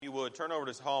would, turn over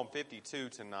to Psalm 52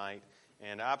 tonight.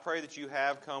 And I pray that you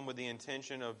have come with the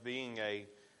intention of being a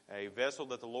vessel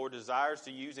that the Lord desires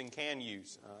to use and can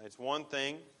use. It's one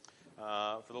thing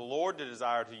for the Lord to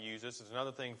desire to use us. It's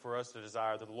another thing for us to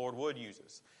desire that the Lord would use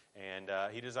us. And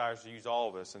He desires to use all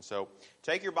of us. And so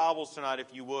take your Bibles tonight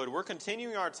if you would. We're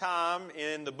continuing our time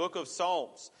in the book of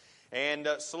Psalms. And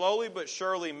slowly but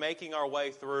surely making our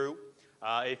way through.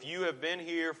 If you have been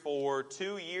here for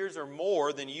 2 years or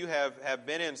more, then you have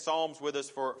been in Psalms with us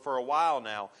for a while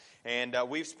now. And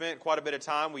we've spent quite a bit of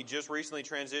time. We just recently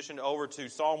transitioned over to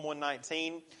Psalm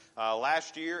 119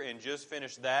 last year and just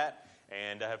finished that.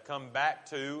 And have come back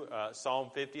to Psalm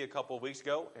 50 a couple of weeks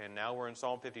ago. And now we're in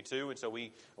Psalm 52. And so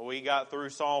we got through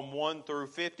Psalm 1 through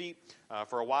 50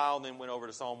 for a while, and then went over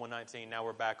to Psalm 119. Now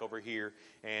we're back over here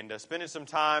and spending some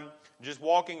time just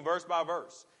walking verse by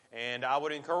verse. And I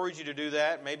would encourage you to do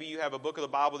that. Maybe you have a book of the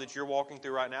Bible that you're walking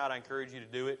through right now, and I encourage you to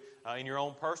do it in your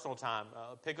own personal time.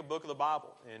 Pick a book of the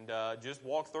Bible and just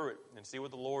walk through it and see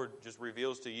what the Lord just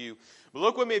reveals to you. But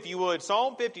look with me if you would.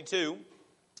 Psalm 52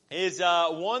 is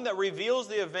one that reveals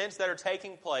the events that are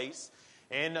taking place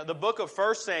in the book of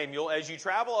 1 Samuel. As you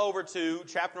travel over to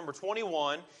chapter number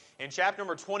 21 and chapter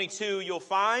number 22, you'll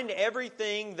find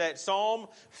everything that Psalm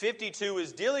 52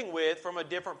 is dealing with from a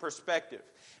different perspective.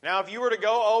 Now, if you were to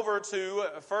go over to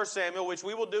 1 Samuel, which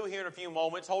we will do here in a few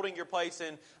moments, holding your place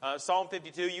in Psalm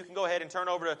 52, you can go ahead and turn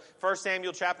over to 1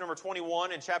 Samuel chapter number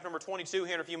 21 and chapter number 22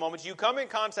 here in a few moments. You come in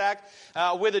contact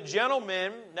with a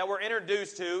gentleman that we're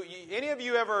introduced to. Any of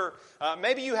you ever,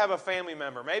 maybe you have a family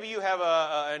member, maybe you have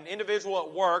an individual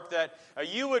at work that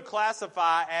you would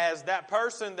classify as that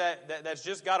person that's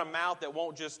just got a mouth that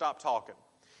won't just stop talking.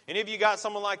 Any of you got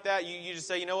someone like that? You just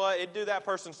say, you know what, it'd do that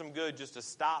person some good just to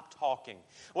stop talking.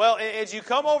 Well, as you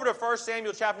come over to 1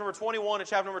 Samuel chapter number 21 and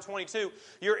chapter number 22,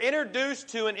 you're introduced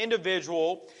to an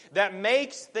individual that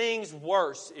makes things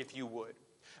worse, if you would.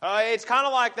 It's kind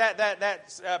of like that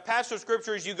passage of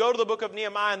Scripture as you go to the book of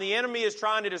Nehemiah, and the enemy is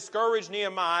trying to discourage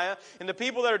Nehemiah and the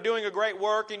people that are doing a great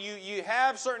work, and you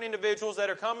have certain individuals that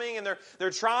are coming and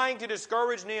they're trying to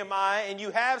discourage Nehemiah, and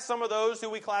you have some of those who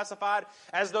we classified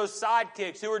as those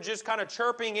sidekicks who are just kind of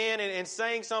chirping in and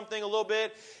saying something a little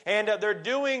bit, and they're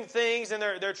doing things and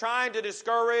they're trying to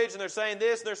discourage, and they're saying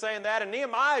this and they're saying that, and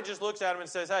Nehemiah just looks at them and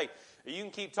says, hey, you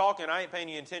can keep talking. I ain't paying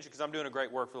you attention because I'm doing a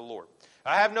great work for the Lord.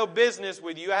 I have no business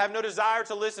with you. I have no desire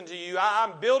to listen to you.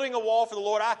 I'm building a wall for the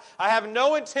Lord. I have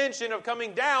no intention of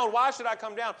coming down. Why should I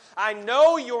come down? I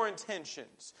know your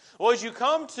intentions. Well, as you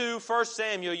come to 1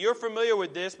 Samuel, you're familiar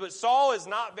with this, but Saul is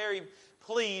not very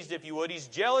pleased, if you would. He's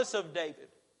jealous of David.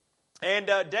 And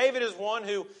David is one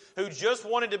who just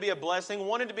wanted to be a blessing,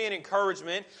 wanted to be an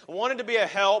encouragement, wanted to be a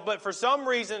help, but for some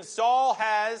reason Saul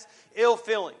has ill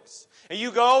feelings. And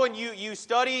you go and you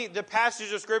study the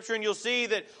passage of Scripture and you'll see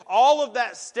that all of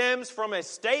that stems from a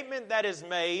statement that is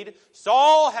made.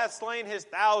 Saul has slain his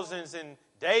thousands and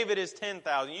David is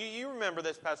 10,000. You remember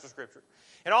this passage of Scripture.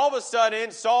 And all of a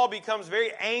sudden Saul becomes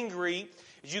very angry.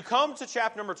 As you come to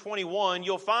chapter number 21,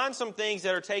 you'll find some things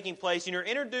that are taking place, and you're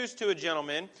introduced to a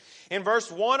gentleman. In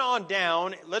verse 1 on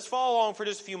down, let's follow along for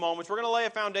just a few moments. We're going to lay a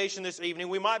foundation this evening.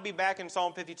 We might be back in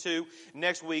Psalm 52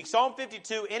 next week. Psalm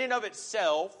 52, in and of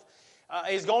itself,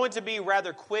 is going to be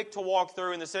rather quick to walk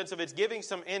through in the sense of it's giving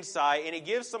some insight, and it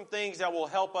gives some things that will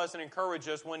help us and encourage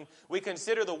us when we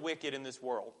consider the wicked in this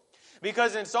world.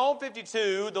 Because in Psalm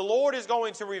 52, the Lord is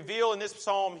going to reveal in this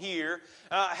psalm here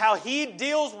how He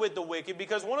deals with the wicked.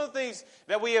 Because one of the things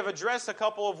that we have addressed a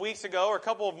couple of weeks ago, or a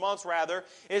couple of months rather,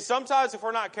 is sometimes if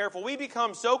we're not careful, we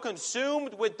become so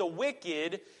consumed with the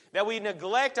wicked that we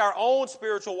neglect our own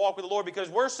spiritual walk with the Lord because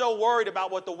we're so worried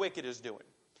about what the wicked is doing.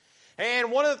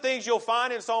 And one of the things you'll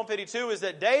find in Psalm 52 is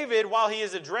that David, while he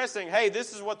is addressing, hey,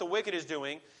 this is what the wicked is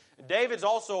doing, David's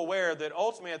also aware that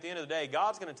ultimately at the end of the day,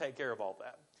 God's going to take care of all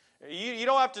that. You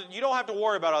don't have to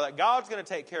worry about all that. God's going to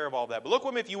take care of all that. But look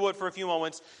with me, if you would, for a few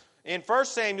moments. In 1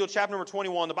 Samuel chapter number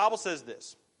 21, the Bible says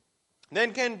this.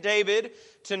 Then came David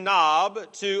to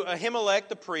Nob, to Ahimelech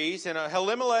the priest, and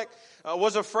Ahimelech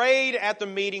was afraid at the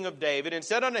meeting of David, and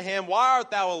said unto him, Why art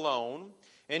thou alone,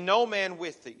 and no man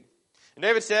with thee? And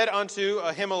David said unto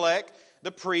Ahimelech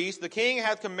the priest, The king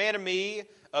hath commanded me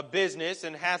a business,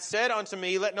 and hath said unto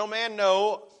me, Let no man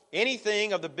know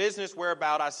anything of the business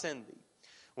whereabout I send thee.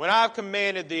 When I have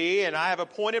commanded thee, and I have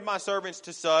appointed my servants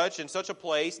to such and such a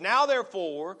place, now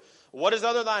therefore, what is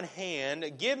under thine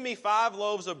hand? Give me 5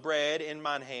 loaves of bread in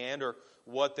mine hand, or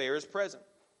what there is present.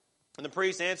 And the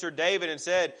priest answered David and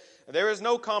said, There is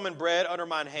no common bread under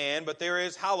mine hand, but there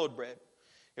is hallowed bread.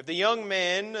 If the young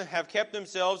men have kept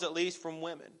themselves at least from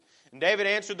women. And David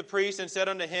answered the priest and said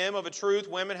unto him, Of a truth,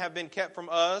 women have been kept from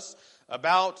us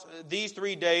about these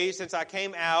 3 days since I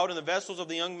came out, and the vessels of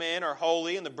the young men are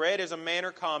holy, and the bread is a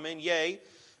manner common, yea,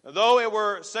 though it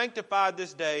were sanctified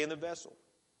this day in the vessel.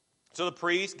 So the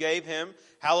priest gave him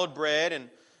hallowed bread, and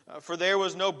for there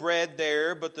was no bread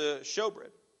there but the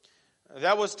showbread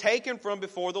that was taken from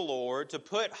before the Lord, to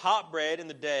put hot bread in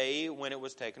the day when it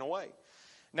was taken away.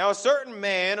 Now a certain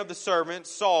man of the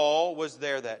servants, Saul, was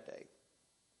there that day,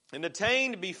 and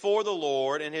attained before the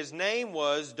Lord, and his name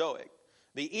was Doeg,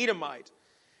 the Edomite,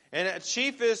 and a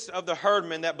chiefest of the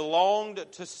herdmen that belonged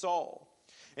to Saul.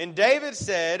 And David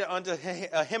said unto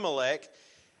Ahimelech,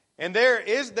 and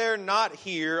is there not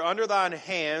here under thine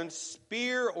hand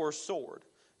spear or sword?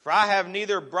 For I have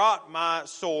neither brought my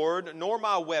sword nor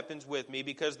my weapons with me,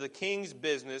 because the king's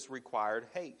business required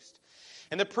haste.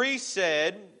 And the priest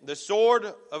said, the sword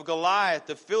of Goliath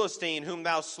the Philistine, whom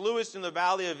thou slewest in the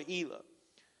valley of Elah.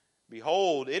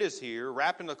 Behold, it is here,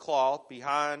 wrapped in a cloth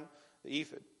behind the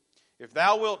ephod. If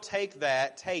thou wilt take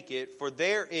that, take it, for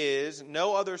there is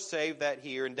no other save that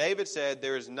here. And David said,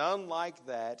 there is none like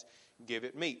that, give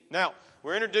it me. Now,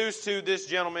 we're introduced to this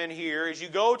gentleman here. As you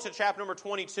go to chapter number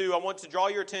 22, I want to draw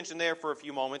your attention there for a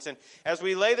few moments. And as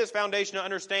we lay this foundation to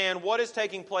understand what is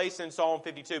taking place in Psalm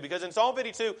 52. Because in Psalm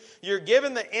 52, you're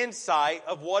given the insight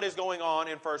of what is going on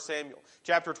in 1 Samuel,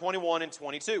 chapter 21 and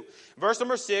 22. Verse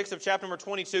number 6 of chapter number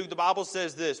 22, the Bible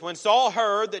says this. When Saul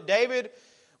heard that David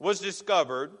was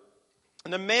discovered,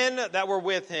 and the men that were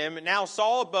with him, now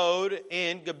Saul abode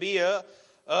in Gibeah,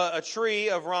 a tree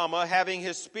of Ramah, having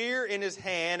his spear in his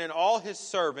hand, and all his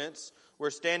servants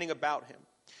were standing about him.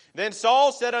 Then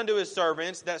Saul said unto his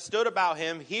servants that stood about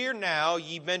him, Hear now,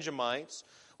 ye Benjamites,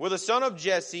 with the son of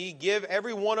Jesse, give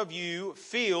every one of you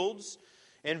fields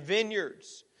and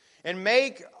vineyards, and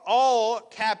make all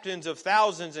captains of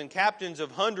thousands and captains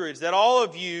of hundreds, that all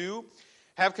of you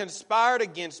have conspired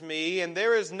against me, and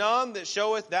there is none that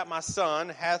showeth that my son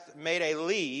hath made a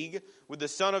league with the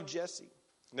son of Jesse.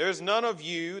 There is none of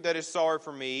you that is sorry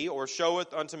for me, or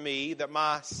showeth unto me that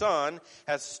my son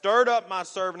hath stirred up my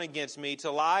servant against me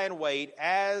to lie in wait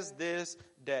as at this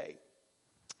day.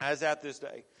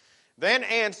 Then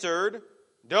answered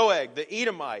Doeg the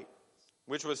Edomite,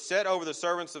 which was set over the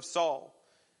servants of Saul.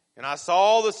 And I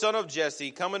saw the son of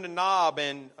Jesse coming to Nob,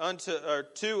 and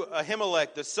to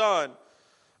Ahimelech the son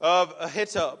of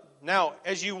Ahitub. Now,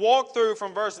 as you walk through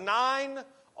from verse 9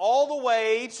 all the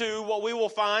way to what we will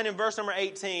find in verse number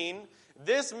 18,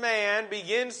 this man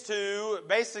begins to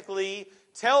basically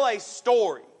tell a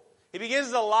story. He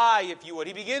begins to lie, if you would.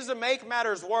 He begins to make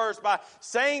matters worse by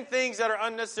saying things that are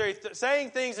unnecessary,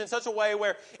 saying things in such a way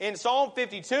where in Psalm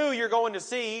 52 you're going to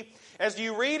see, as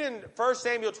you read in 1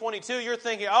 Samuel 22, you're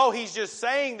thinking, oh, he's just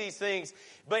saying these things.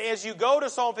 But as you go to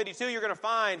Psalm 52, you're going to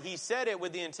find he said it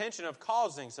with the intention of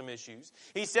causing some issues.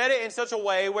 He said it in such a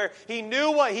way where he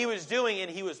knew what he was doing and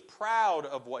he was proud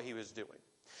of what he was doing.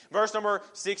 Verse number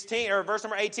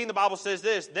 18, the Bible says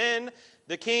this, Then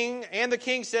the king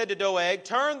said to Doeg,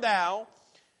 Turn thou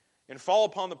and fall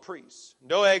upon the priests.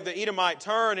 Doeg the Edomite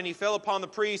turned, and he fell upon the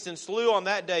priests, and slew on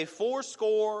that day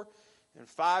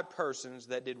 65 persons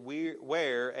that did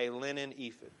wear a linen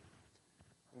ephod.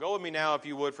 Go with me now, if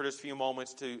you would, for just a few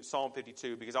moments to Psalm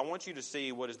 52, because I want you to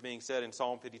see what is being said in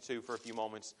Psalm 52 for a few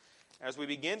moments as we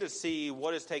begin to see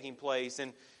what is taking place.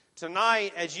 And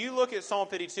tonight, as you look at Psalm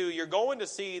 52, you're going to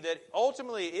see that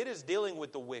ultimately it is dealing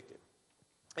with the wicked.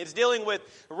 It's dealing with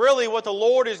really what the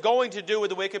Lord is going to do with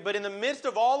the wicked. But in the midst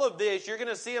of all of this, you're going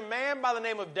to see a man by the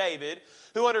name of David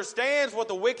who understands what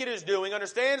the wicked is doing,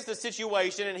 understands the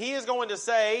situation, and he is going to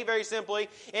say, very simply,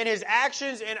 in his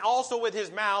actions and also with his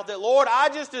mouth, that, Lord,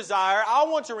 I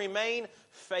want to remain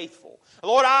faithful.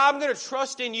 Lord, I'm going to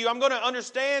trust in you. I'm going to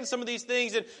understand some of these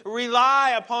things and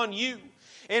rely upon you.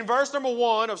 In verse number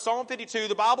 1 of Psalm 52,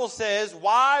 the Bible says,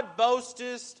 Why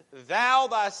boastest thou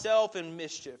thyself in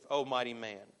mischief, O mighty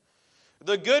man?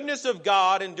 The goodness of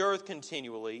God endureth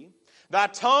continually. Thy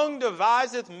tongue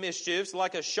deviseth mischiefs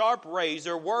like a sharp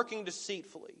razor, working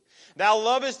deceitfully. Thou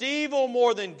lovest evil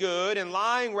more than good, and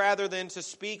lying rather than to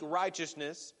speak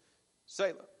righteousness.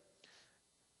 Selah.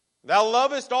 Thou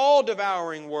lovest all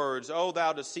devouring words, O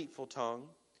thou deceitful tongue.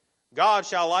 God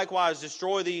shall likewise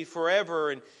destroy thee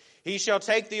forever, and he shall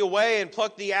take thee away and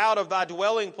pluck thee out of thy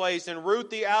dwelling place and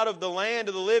root thee out of the land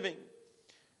of the living.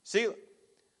 Selah.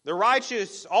 The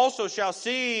righteous also shall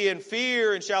see and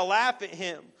fear and shall laugh at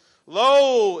him.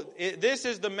 Lo, this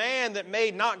is the man that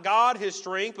made not God his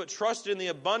strength, but trusted in the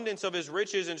abundance of his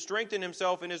riches and strengthened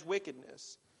himself in his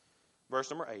wickedness.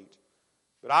 Verse number 8.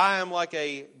 But I am like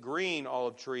a green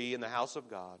olive tree in the house of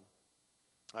God.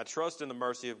 I trust in the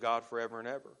mercy of God forever and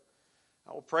ever.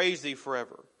 I will praise thee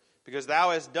forever. because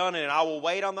thou hast done it, and I will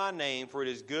wait on thy name, for it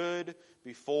is good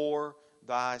before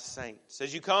thy saints.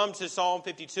 As you come to Psalm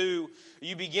 52,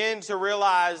 you begin to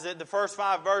realize that the first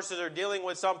 5 verses are dealing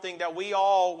with something that we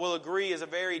all will agree is a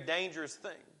very dangerous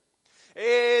thing.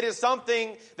 It is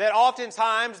something that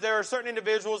oftentimes there are certain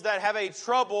individuals that have a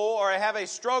trouble or have a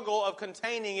struggle of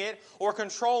containing it or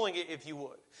controlling it, if you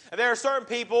would. There are certain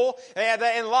people that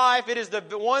in life, it is the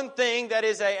one thing that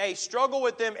is a struggle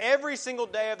with them every single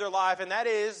day of their life, and that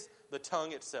is the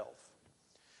tongue itself.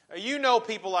 You know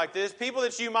people like this, people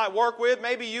that you might work with,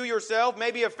 maybe you yourself,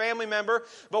 maybe a family member,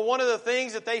 but one of the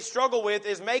things that they struggle with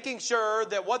is making sure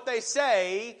that what they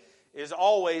say is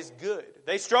always good.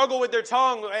 They struggle with their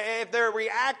tongue. If they're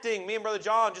reacting, me and Brother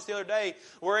John just the other day,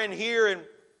 we're in here, and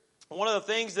one of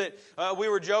the things that we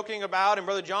were joking about, and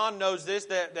Brother John knows this,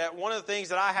 that one of the things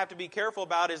that I have to be careful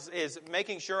about is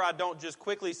making sure I don't just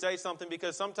quickly say something,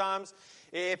 because sometimes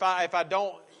if I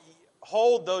don't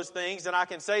hold those things, then I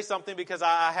can say something because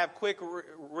I have quick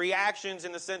reactions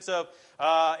in the sense of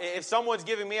if someone's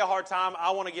giving me a hard time,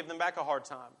 I want to give them back a hard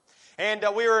time. And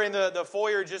we were in the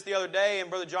foyer just the other day, and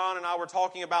Brother John and I were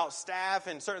talking about staff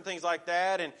and certain things like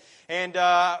that. And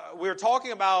we were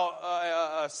talking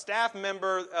about a staff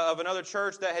member of another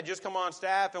church that had just come on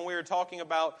staff, and we were talking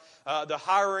about the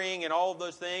hiring and all of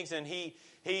those things. And he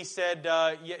said,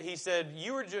 I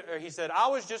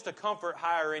was just a comfort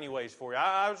hire anyways for you.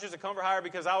 I was just a comfort hire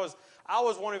because I was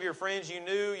one of your friends you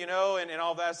knew, and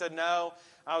all that. I said, no.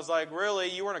 I was like, really?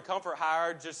 You weren't a comfort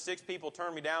hire? Just 6 people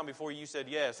turned me down before you said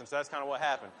yes. And so that's kind of what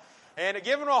happened. And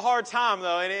giving him a hard time,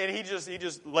 though, and he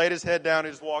just laid his head down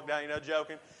and just walked down,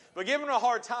 joking. But giving him a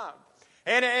hard time.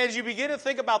 And as you begin to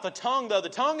think about the tongue, though, the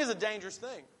tongue is a dangerous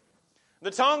thing.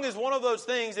 The tongue is one of those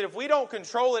things that if we don't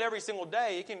control it every single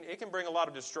day, it can bring a lot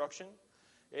of destruction.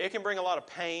 It can bring a lot of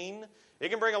pain. It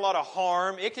can bring a lot of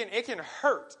harm. It can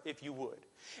hurt, if you would.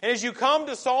 And as you come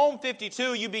to Psalm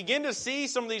 52, you begin to see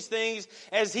some of these things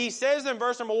as he says in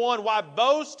verse number 1, why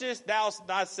boastest thou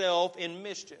thyself in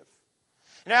mischief?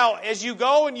 Now, as you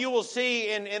go and you will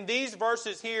see in these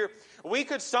verses here, we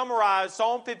could summarize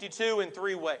Psalm 52 in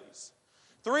 3 ways.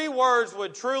 3 words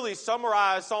would truly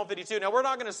summarize Psalm 52. Now, we're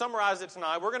not going to summarize it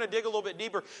tonight. We're going to dig a little bit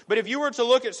deeper. But if you were to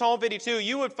look at Psalm 52,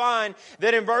 you would find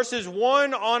that in verses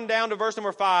 1 on down to verse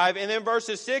number 5, and then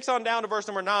verses 6 on down to verse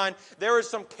number 9, there is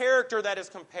some character that is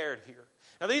compared here.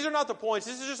 Now, these are not the points.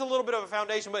 This is just a little bit of a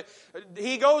foundation. But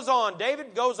David goes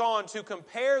on to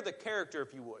compare the character,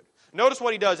 if you would. Notice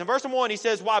what he does. In verse number 1, he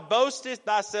says, why boastest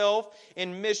thyself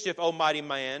in mischief, O mighty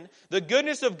man? The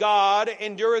goodness of God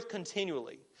endureth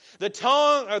continually.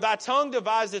 Thy tongue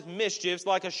deviseth mischiefs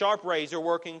like a sharp razor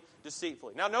working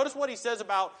deceitfully. Now notice what he says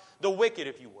about the wicked,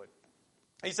 if you would.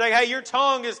 He's saying, hey, your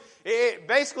tongue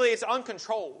it's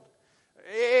uncontrolled.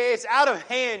 It's out of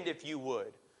hand, if you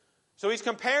would. So he's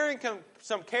comparing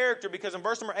some character, because in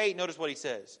verse number 8, notice what he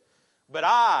says. But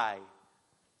I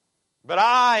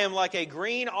am like a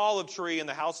green olive tree in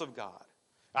the house of God.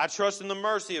 I trust in the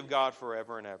mercy of God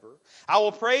forever and ever. I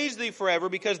will praise thee forever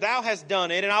because thou hast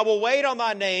done it, and I will wait on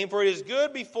thy name, for it is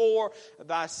good before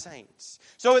thy saints.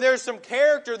 So there's some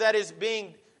character that is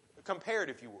being compared,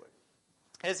 if you would.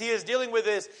 As he is dealing with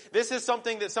this is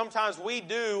something that sometimes we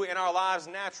do in our lives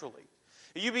naturally.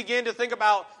 You begin to think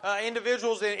about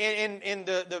individuals in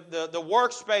the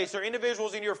workspace, or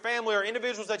individuals in your family, or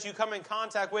individuals that you come in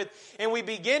contact with, and we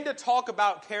begin to talk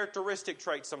about characteristic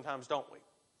traits sometimes, don't we?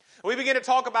 We begin to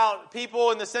talk about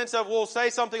people in the sense of, we'll say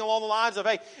something along the lines of,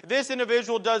 hey, this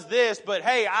individual does this, but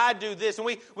hey, I do this.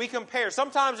 And we compare.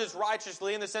 Sometimes it's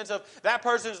righteously in the sense of that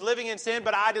person's living in sin,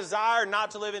 but I desire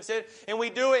not to live in sin. And we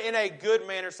do it in a good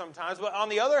manner sometimes. But on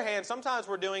the other hand, sometimes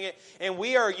we're doing it and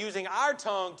we are using our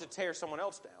tongue to tear someone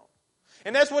else down.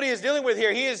 And that's what he is dealing with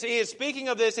here. He is speaking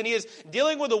of this, and he is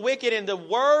dealing with the wicked and the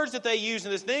words that they use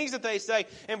and the things that they say.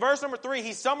 In verse number 3,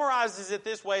 he summarizes it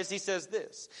this way as he says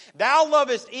this. Thou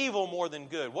lovest evil more than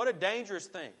good. What a dangerous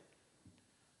thing.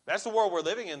 That's the world we're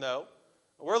living in, though.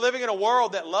 We're living in a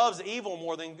world that loves evil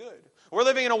more than good. We're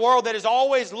living in a world that is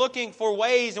always looking for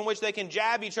ways in which they can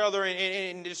jab each other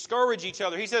and discourage each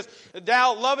other. He says,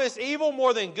 thou lovest evil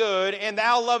more than good, and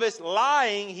thou lovest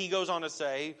lying, he goes on to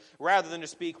say, rather than to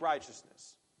speak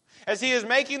righteousness. As he is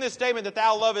making this statement that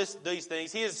thou lovest these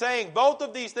things, he is saying both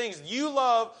of these things, you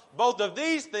love both of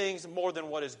these things more than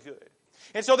what is good.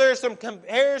 And so there is some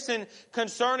comparison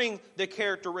concerning the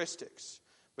characteristics.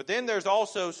 But then there's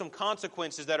also some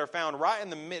consequences that are found right in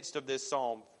the midst of this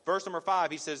psalm. Verse number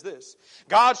 5, he says this.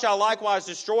 God shall likewise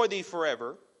destroy thee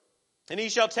forever, and he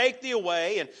shall take thee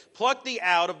away and pluck thee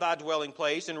out of thy dwelling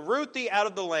place and root thee out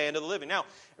of the land of the living. Now,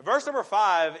 verse number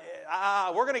 5,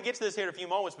 we're going to get to this here in a few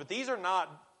moments, but these are not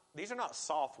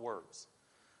soft words.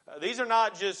 These are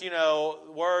not just,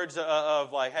 words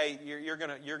of like, hey,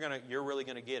 you're really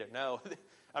gonna get it. No.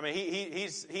 I mean,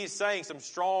 he's saying some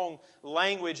strong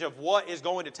language of what is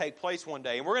going to take place one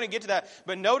day. And we're going to get to that.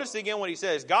 But notice again what he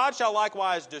says. God shall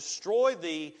likewise destroy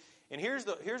thee. And here's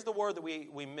the word that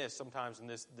we miss sometimes in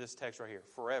this text right here.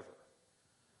 Forever.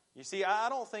 You see, I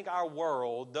don't think our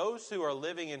world, those who are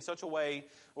living in such a way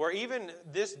where even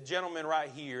this gentleman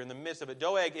right here in the midst of it,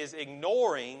 Doeg, is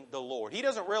ignoring the Lord. He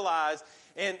doesn't realize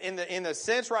in the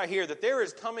sense right here that there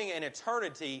is coming an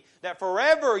eternity that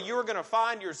forever you're going to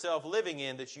find yourself living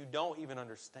in that you don't even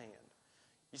understand.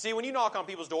 You see, when you knock on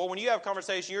people's door, when you have a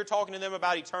conversation, you're talking to them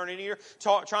about eternity, you're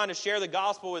trying to share the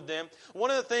gospel with them,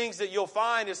 one of the things that you'll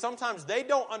find is sometimes they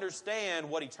don't understand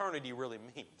what eternity really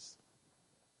means.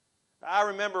 I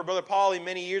remember Brother Paulie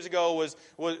many years ago was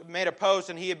made a post,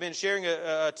 and he had been sharing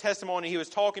a testimony. He was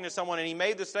talking to someone, and he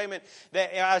made the statement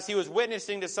that as he was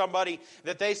witnessing to somebody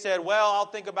that they said, well, I'll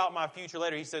think about my future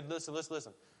later. He said,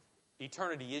 listen.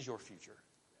 Eternity is your future.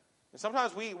 And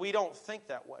sometimes we don't think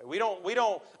that way. We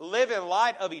don't live in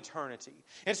light of eternity.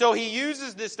 And so he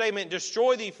uses this statement,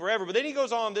 destroy thee forever. But then he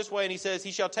goes on this way, and he says,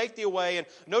 he shall take thee away. And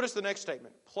notice the next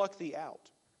statement, pluck thee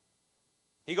out.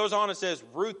 He goes on and says,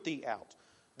 root thee out.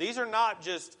 These are not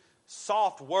just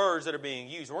soft words that are being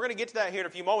used. We're going to get to that here in a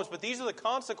few moments, but these are the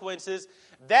consequences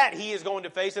that he is going to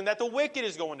face and that the wicked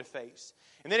is going to face.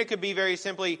 And then it could be very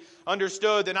simply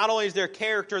understood that not only is there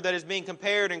character that is being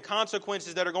compared and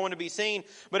consequences that are going to be seen,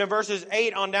 but in verses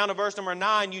 8 on down to verse number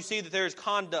 9, you see that there is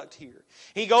conduct here.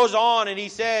 He goes on and he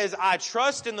says, I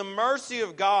trust in the mercy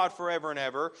of God forever and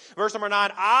ever. Verse number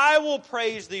 9, I will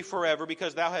praise thee forever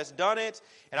because thou hast done it,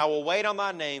 and I will wait on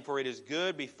thy name, for it is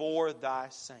good before thy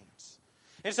saints.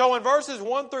 And so in verses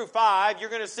 1 through 5,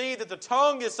 you're going to see that the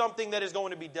tongue is something that is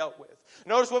going to be dealt with.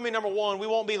 Notice with me, number 1, we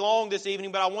won't be long this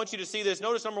evening, but I want you to see this.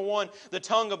 Notice, number 1, the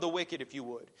tongue of the wicked, if you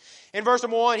would. In verse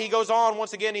number 1, he goes on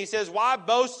once again, he says, why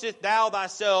boastest thou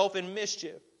thyself in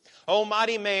mischief? O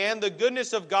mighty man, the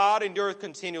goodness of God endureth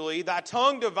continually. Thy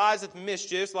tongue deviseth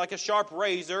mischiefs like a sharp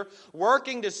razor,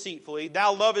 working deceitfully.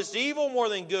 Thou lovest evil more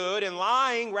than good, and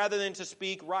lying rather than to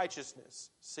speak righteousness.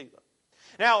 Selah.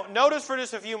 Now, notice for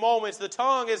just a few moments, the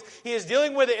tongue, he is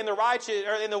dealing with it in the righteous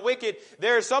or in the wicked.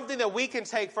 There is something that we can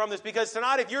take from this, because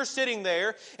tonight, if you're sitting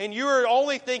there and you're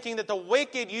only thinking that the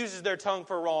wicked uses their tongue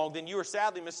for wrong, then you are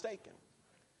sadly mistaken.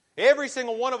 Every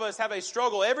single one of us have a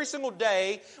struggle. Every single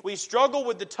day, we struggle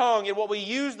with the tongue and what we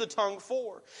use the tongue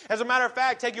for. As a matter of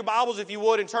fact, take your Bibles, if you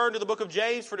would, and turn to the book of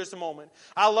James for just a moment.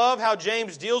 I love how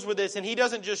James deals with this, and he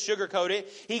doesn't just sugarcoat it.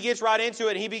 He gets right into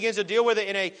it, and he begins to deal with it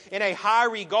in a high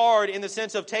regard, in the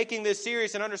sense of taking this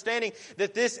serious and understanding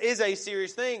that this is a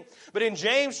serious thing. But in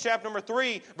James chapter number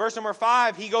 3, verse number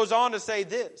 5, he goes on to say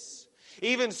this.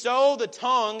 Even so, the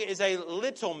tongue is a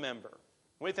little member.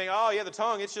 We think, oh yeah, the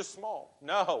tongue, it's just small.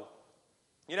 No.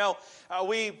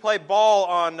 We play ball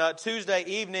on Tuesday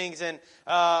evenings, and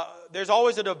there's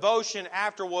always a devotion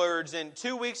afterwards. And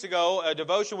 2 weeks ago, a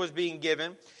devotion was being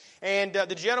given. And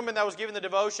the gentleman that was giving the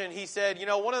devotion, he said,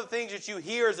 one of the things that you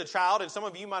hear as a child, and some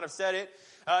of you might have said it,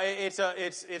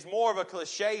 it's more of a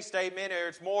cliche statement, or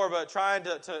it's more of a trying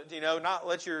to not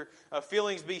let your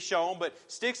feelings be shown. But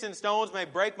sticks and stones may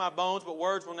break my bones, but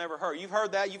words will never hurt. You've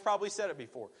heard that. You've probably said it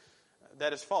before.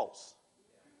 That is false.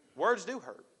 Words do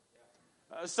hurt.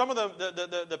 Some of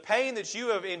the pain that you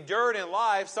have endured in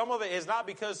life, some of it is not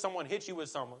because someone hit you with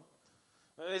someone.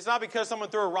 It's not because someone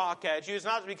threw a rock at you. It's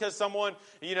not because someone,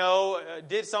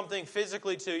 did something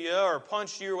physically to you or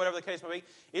punched you or whatever the case may be.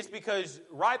 It's because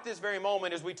right this very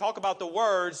moment, as we talk about the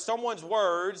words, someone's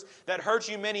words that hurt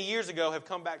you many years ago have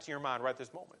come back to your mind right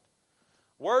this moment.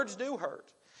 Words do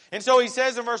hurt. And so he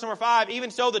says in verse number 5,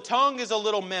 even so the tongue is a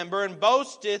little member and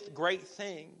boasteth great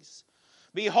things.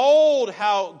 Behold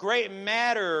how great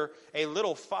matter a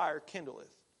little fire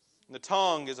kindleth. And the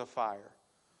tongue is a fire,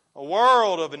 a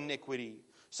world of iniquity.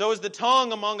 So is the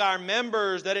tongue among our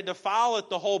members, that it defileth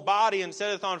the whole body and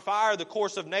setteth on fire the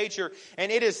course of nature,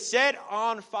 and it is set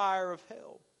on fire of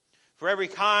hell. For every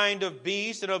kind of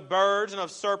beast and of birds and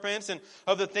of serpents and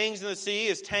of the things in the sea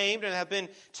is tamed and have been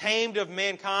tamed of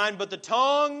mankind, but the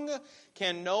tongue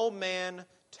can no man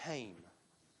tame.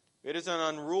 It is an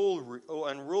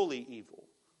unruly evil,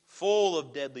 full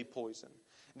of deadly poison.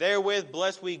 Therewith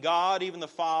bless we God, even the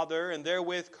Father, and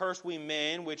therewith curse we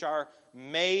men, which are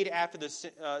made after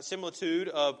the similitude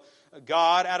of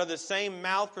God. Out of the same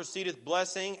mouth proceedeth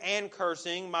blessing and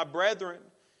cursing. My brethren,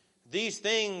 these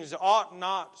things ought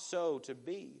not so to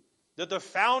be, that the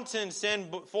fountain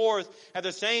send forth at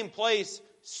the same place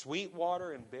sweet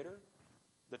water and bitter.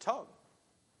 The tongue.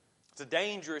 It's a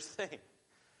dangerous thing.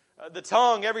 The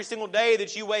tongue, every single day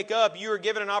that you wake up, you are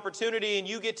given an opportunity and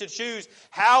you get to choose,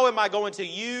 how am I going to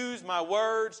use my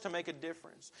words to make a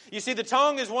difference? You see, the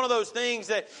tongue is one of those things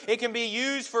that it can be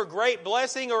used for great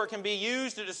blessing or it can be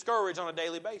used to discourage on a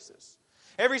daily basis.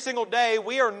 Every single day,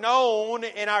 we are known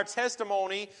in our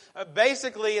testimony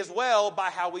basically as well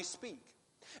by how we speak.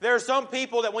 There are some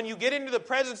people that when you get into the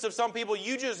presence of some people,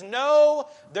 you just know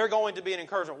they're going to be an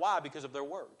encouragement. Why? Because of their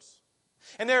words.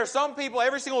 And there are some people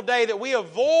every single day that we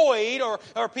avoid,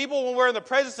 or people when we're in the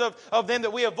presence of them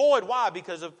that we avoid. Why?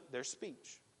 Because of their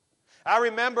speech. I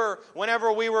remember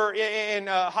whenever we were in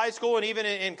high school and even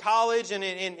in college and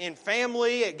in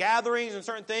family, at gatherings and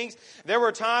certain things, there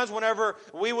were times whenever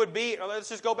we would be, let's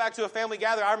just go back to a family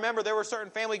gathering. I remember there were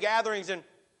certain family gatherings, and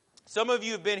some of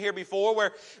you have been here before,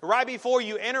 where right before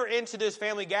you enter into this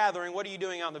family gathering, what are you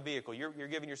doing out in the vehicle? You're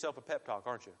giving yourself a pep talk,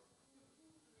 aren't you?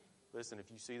 Listen,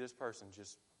 if you see this person,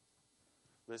 just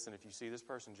listen. If you see this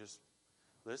person, just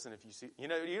listen. If you see, you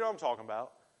know what I'm talking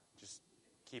about. Just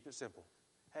keep it simple.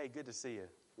 Hey, good to see you.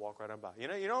 Walk right on by. You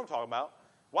know what I'm talking about.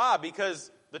 Why?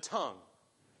 Because the tongue.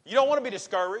 You don't want to be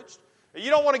discouraged. You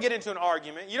don't want to get into an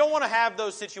argument. You don't want to have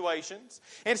those situations.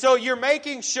 And so you're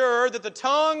making sure that the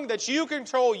tongue, that you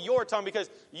control your tongue, because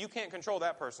you can't control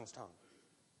that person's tongue.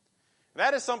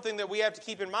 That is something that we have to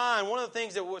keep in mind. One of the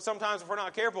things that sometimes, if we're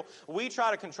not careful, we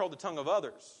try to control the tongue of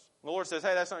others. The Lord says,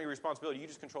 hey, that's not your responsibility. You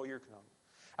just control your tongue.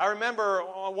 I remember,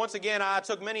 once again, I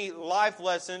took many life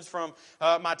lessons from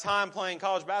my time playing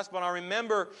college basketball. And I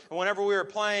remember whenever we were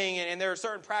playing, and there were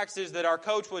certain practices that our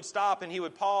coach would stop, and he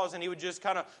would pause, and he would just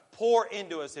kind of pour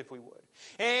into us if we would.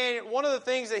 And one of the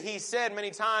things that he said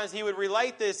many times, he would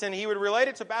relate this, and he would relate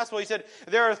it to basketball. He said,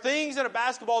 there are things in a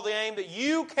basketball game that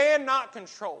you cannot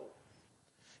control.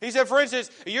 He said, for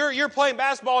instance, you're playing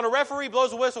basketball and a referee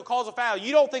blows a whistle, calls a foul.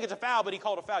 You don't think it's a foul, but he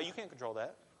called a foul. You can't control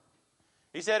that.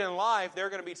 He said in life, there are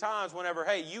going to be times whenever,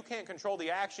 hey, you can't control the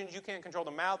actions, you can't control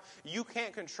the mouth, you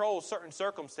can't control certain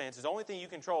circumstances. The only thing you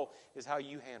control is how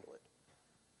you handle it.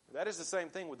 That is the same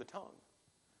thing with the tongue.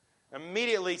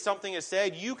 Immediately something is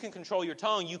said, you can control your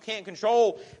tongue, you can't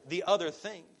control the other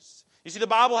things. You see, the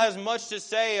Bible has much to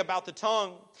say about the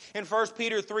tongue. In 1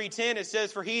 Peter 3:10, it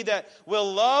says, for he that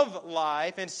will love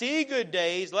life and see good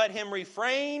days, let him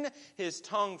refrain his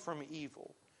tongue from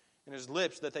evil, and his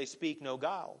lips that they speak no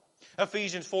guile.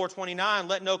 Ephesians 4:29,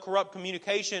 let no corrupt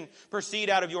communication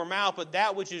proceed out of your mouth, but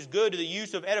that which is good to the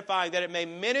use of edifying, that it may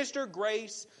minister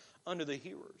grace unto the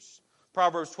hearers.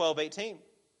 Proverbs 12:18,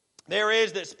 there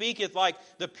is that speaketh like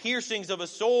the piercings of a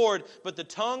sword, but the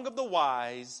tongue of the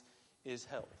wise is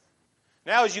health.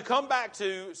 Now, as you come back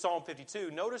to Psalm 52,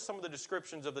 notice some of the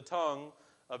descriptions of the tongue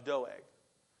of Doeg.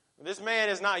 This man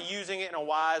is not using it in a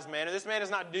wise manner. This man is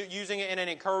not using it in an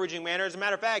encouraging manner. As a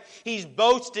matter of fact, he's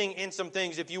boasting in some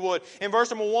things, if you would. In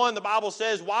verse number 1, the Bible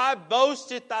says, why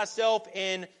boasteth thyself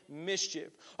in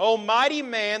mischief? O mighty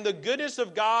man, the goodness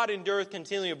of God endureth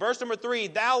continually. Verse number 3,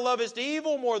 thou lovest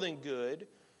evil more than good,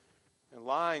 and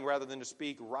lying rather than to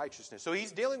speak righteousness. So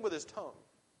he's dealing with his tongue.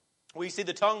 We see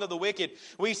the tongue of the wicked.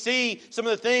 We see some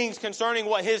of the things concerning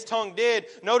what his tongue did.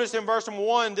 Notice in verse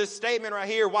 1, this statement right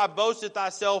here, why boasteth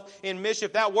thyself in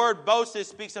mischief? That word boasteth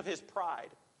speaks of his pride.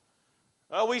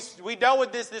 We dealt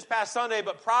with this past Sunday,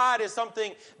 but pride is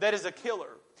something that is a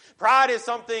killer. Pride is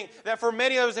something that for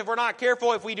many of us, if we're not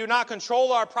careful, if we do not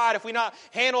control our pride, if we not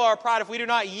handle our pride, if we do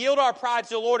not yield our pride to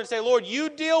the Lord and say, Lord, you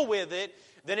deal with it,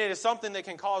 then it is something that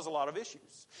can cause a lot of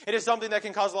issues. It is something that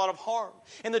can cause a lot of harm.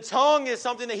 And the tongue is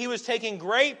something that he was taking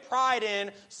great pride in,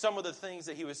 some of the things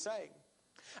that he was saying.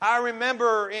 I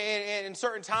remember in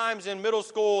certain times in middle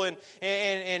school and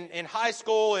in high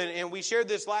school, and we shared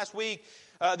this last week,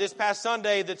 this past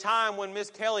Sunday, the time when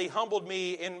Miss Kelly humbled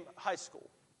me in high school.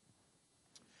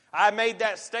 I made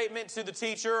that statement to the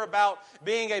teacher about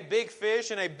being a big fish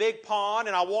in a big pond,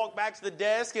 and I walked back to the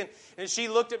desk, and she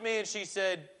looked at me and she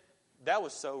said, that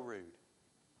was so rude.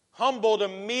 Humbled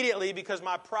immediately because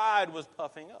my pride was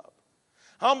puffing up.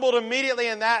 Humbled immediately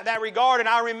in that regard. And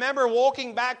I remember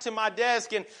walking back to my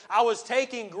desk and I was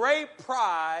taking great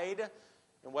pride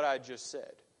in what I had just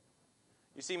said.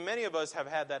 You see, many of us have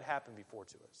had that happen before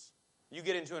to us. You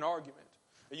get into an argument.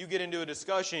 You get into a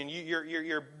discussion.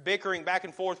 You're bickering back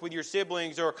and forth with your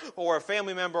siblings or a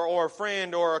family member or a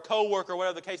friend or a coworker,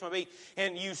 whatever the case might be.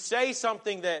 And you say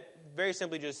something that very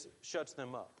simply just shuts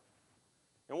them up.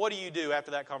 And what do you do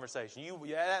after that conversation?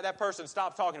 That person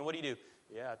stops talking. What do you do?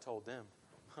 Yeah, I told them.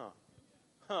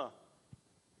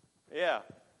 Yeah.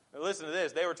 Now listen to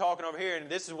this. They were talking over here, and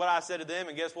this is what I said to them,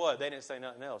 and guess what? They didn't say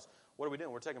nothing else. What are we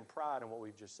doing? We're taking pride in what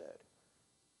we've just said.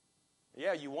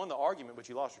 Yeah, you won the argument, but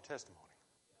you lost your testimony.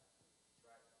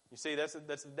 You see, that's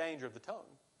the danger of the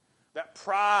tongue. That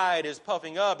pride is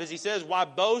puffing up. As he says, why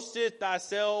boasteth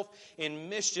thyself in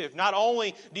mischief? Not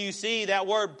only do you see that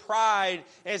word pride,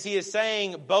 as he is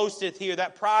saying boasteth here,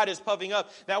 that pride is puffing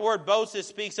up. That word boasteth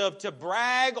speaks of to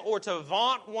brag or to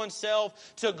vaunt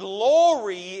oneself, to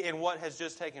glory in what has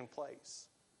just taken place.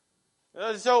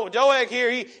 So Doeg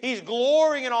here, he's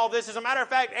glorying in all this. As a matter of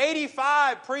fact,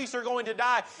 85 priests are going to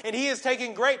die, and he is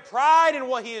taking great pride in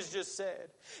what he has just said.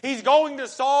 He's going to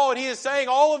Saul, and he is saying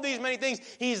all of these many things.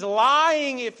 He's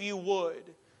lying, if you would,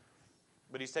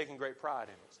 but he's taking great pride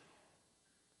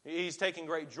in it. He's taking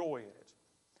great joy in it.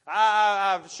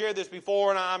 I've shared this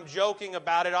before, and I'm joking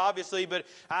about it, obviously, but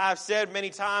I've said many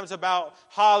times about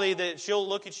Holly that she'll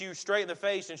look at you straight in the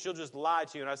face, and she'll just lie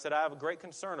to you. And I said, I have a great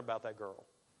concern about that girl.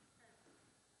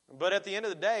 But at the end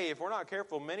of the day, if we're not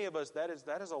careful, many of us, that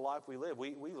is a life we live.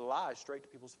 We lie straight to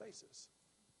people's faces.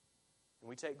 And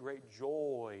we take great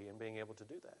joy in being able to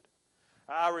do that.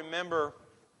 I remember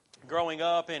growing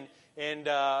up, and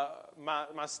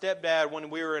my stepdad, when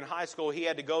we were in high school, he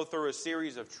had to go through a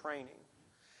series of training.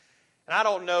 And I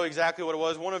don't know exactly what it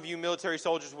was. One of you military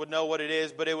soldiers would know what it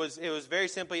is, but it was very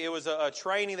simply, it was a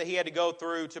training that he had to go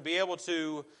through to be able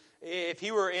to, if he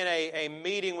were in a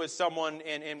meeting with someone,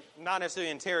 and not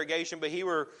necessarily interrogation, but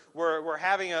we're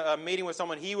having a meeting with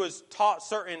someone, he was taught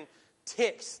certain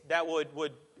tics that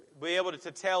would be able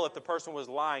to tell if the person was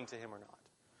lying to him or not.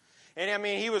 And I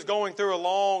mean, he was going through a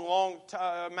long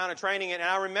amount of training, and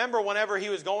I remember whenever he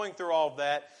was going through all of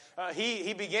that,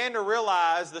 he began to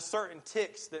realize the certain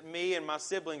tics that me and my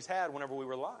siblings had whenever we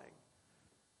were lying.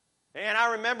 And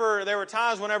I remember there were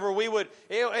times whenever we would,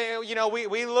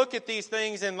 we look at these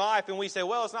things in life and we say,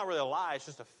 well, it's not really a lie, it's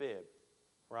just a fib,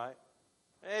 right?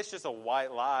 It's just a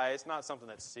white lie, it's not something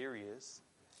that's serious.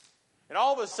 And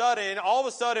all of a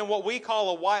sudden, what we call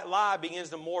a white lie begins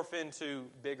to morph into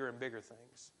bigger and bigger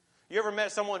things. You ever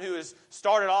met someone who has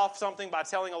started off something by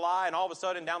telling a lie, and all of a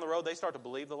sudden down the road they start to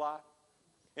believe the lie?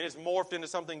 And it's morphed into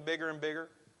something bigger and bigger?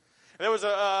 There was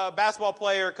a basketball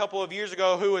player a couple of years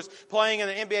ago who was playing in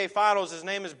the NBA Finals. His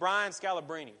name is Brian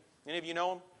Scalabrine. Any of you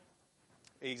know him?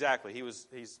 Exactly.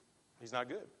 He's not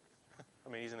good. I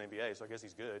mean, he's in the NBA, so I guess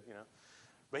he's good,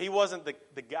 But he wasn't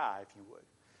the guy, if you would.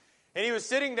 And he was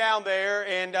sitting down there,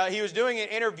 and he was doing an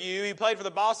interview. He played for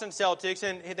the Boston Celtics,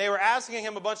 and they were asking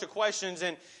him a bunch of questions.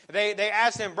 And they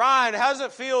asked him, Brian, how does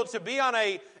it feel to be on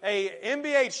a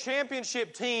NBA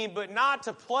championship team but not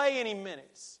to play any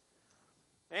minutes?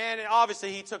 And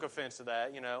obviously he took offense to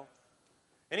that,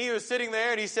 And he was sitting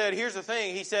there, and he said, here's the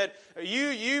thing. He said,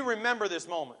 you remember this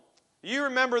moment. You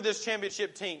remember this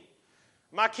championship team.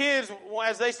 My kids,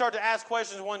 as they start to ask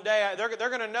questions one day, they're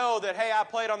going to know that, hey, I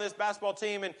played on this basketball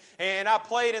team and I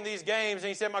played in these games. And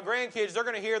he said, my grandkids, they're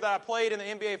going to hear that I played in the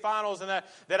NBA Finals and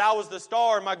that I was the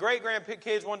star. And my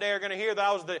great-grandkids one day are going to hear that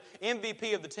I was the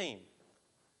MVP of the team.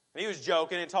 And he was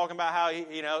joking and talking about how,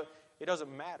 it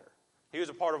doesn't matter. He was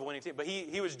a part of a winning team. But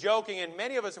he was joking, and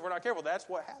many of us, if we're not careful, that's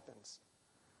what happens.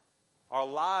 Our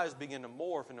lives begin to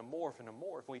morph and to morph and to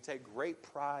morph, and we take great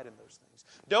pride in those things.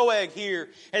 Doeg here,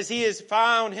 as he has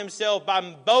found himself by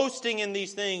boasting in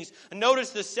these things, notice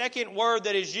the second word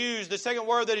that is used. The second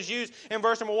word that is used in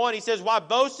verse number 1, he says, why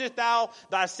boastest thou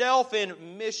thyself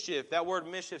in mischief? That word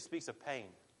mischief speaks of pain.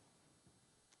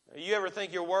 You ever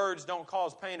think your words don't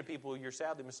cause pain to people? You're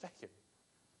sadly mistaken.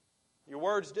 Your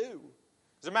words do.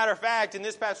 As a matter of fact, in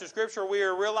this passage of Scripture, we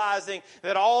are realizing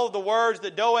that all of the words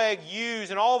that Doeg used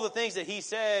and all of the things that he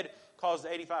said caused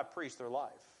the 85 priests their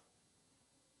life.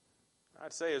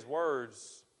 I'd say his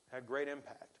words had great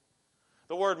impact.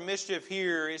 The word mischief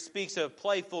here, it speaks of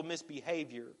playful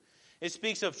misbehavior. It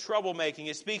speaks of troublemaking.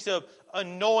 It speaks of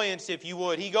annoyance, if you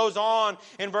would. He goes on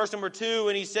in verse number 2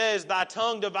 and he says, thy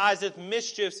tongue deviseth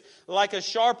mischiefs like a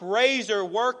sharp razor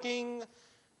working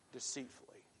deceitfully.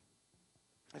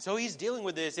 And so he's dealing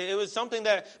with this. It was something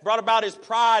that brought about his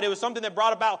pride. It was something that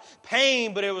brought about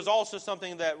pain, but it was also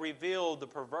something that revealed the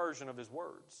perversion of his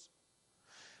words.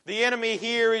 The enemy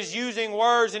here is using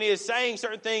words and he is saying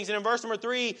certain things. And in verse number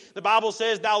 3, the Bible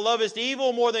says, thou lovest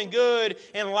evil more than good,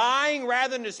 and lying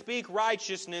rather than to speak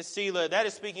righteousness, Selah. That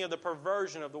is speaking of the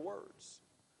perversion of the words.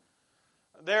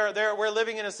 We're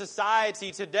living in a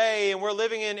society today, and we're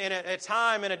living in a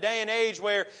time, in a day and age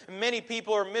where many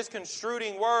people are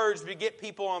misconstruing words to get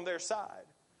people on their side.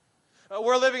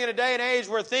 We're living in a day and age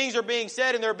where things are being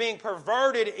said and they're being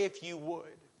perverted, if you would.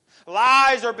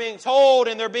 Lies are being told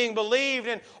and they're being believed,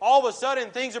 and all of a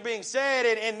sudden things are being said,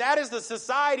 and that is the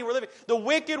society we're living in. The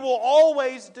wicked will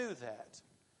always do that.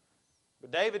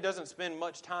 But David doesn't spend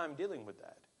much time dealing with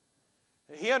that.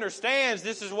 He understands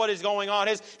this is what is going on.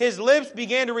 His lips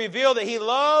began to reveal that he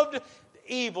loved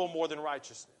evil more than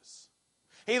righteousness.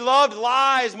 He loved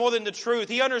lies more than the truth.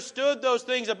 He understood those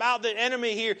things about the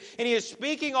enemy here, and he is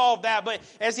speaking all of that. But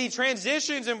as he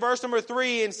transitions in verse number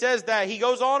 3 and says that, he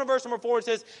goes on in verse number 4 and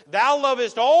says, "Thou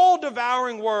lovest all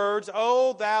devouring words,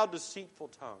 O thou deceitful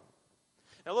tongue."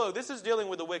 Now look, this is dealing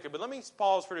with the wicked, but let me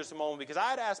pause for just a moment because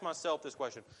I had asked myself this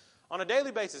question. On a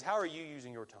daily basis, how are you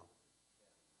using your tongue?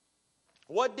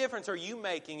 What difference are you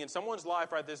making in someone's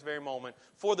life right this very moment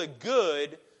for the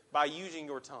good by using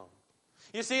your tongue?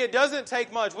 You see, it doesn't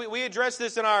take much. We address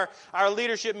this in our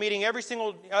leadership meeting every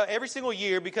single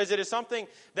year because it is something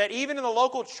that even in the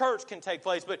local church can take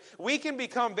place. But we can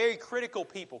become very critical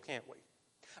people, can't we?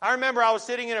 I remember I was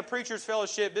sitting in a preacher's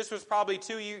fellowship. This was probably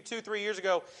 3 years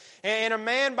ago. And a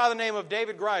man by the name of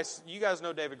David Grice, you guys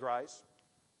know David Grice.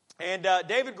 And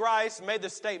David Grice made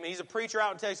this statement. He's a preacher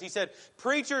out in Texas. He said,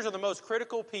 preachers are the most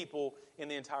critical people in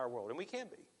the entire world. And we can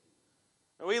be.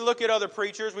 We look at other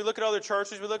preachers, we look at other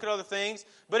churches, we look at other things.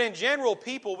 But in general,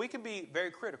 people, we can be very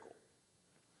critical.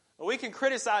 We can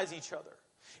criticize each other.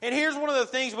 And here's one of the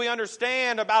things we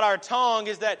understand about our tongue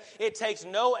is that it takes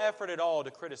no effort at all to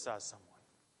criticize someone.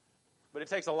 But it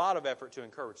takes a lot of effort to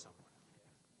encourage someone.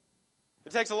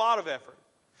 It takes a lot of effort.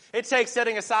 It takes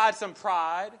setting aside some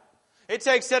pride. It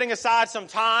takes setting aside some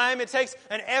time. It takes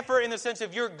an effort in the sense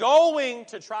of you're going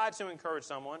to try to encourage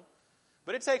someone.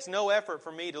 But it takes no effort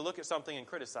for me to look at something and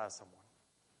criticize someone.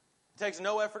 It takes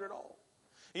no effort at all.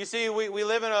 You see, we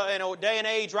live in a day and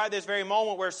age right this very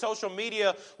moment where social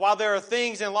media, while there are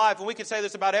things in life, and we could say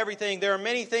this about everything, there are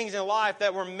many things in life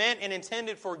that were meant and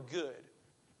intended for good.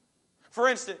 For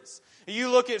instance, you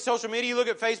look at social media, you look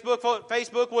at Facebook.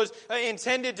 Facebook was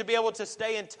intended to be able to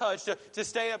stay in touch, to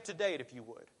stay up to date, if you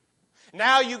would.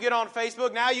 Now you get on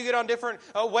Facebook, now you get on different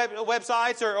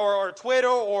websites or Twitter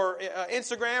or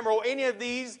Instagram or any of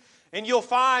these, and you'll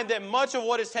find that much of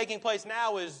what is taking place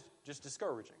now is just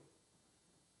discouraging.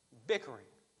 Bickering.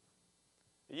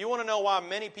 You want to know why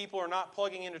many people are not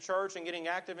plugging into church and getting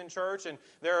active in church, and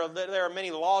there are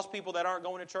many lost people that aren't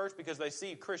going to church because they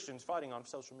see Christians fighting on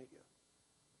social media.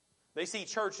 They see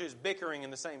churches bickering in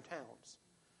the same towns.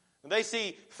 They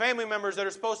see family members that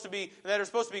are supposed to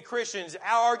be Christians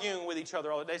arguing with each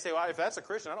other. They say, well, if that's a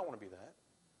Christian, I don't want to be that.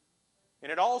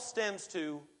 And it all stems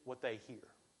to what they hear.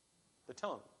 The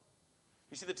tongue.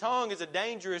 You see, the tongue is a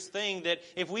dangerous thing that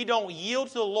if we don't yield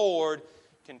to the Lord,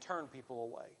 can turn people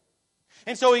away.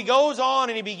 And so he goes on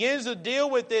and he begins to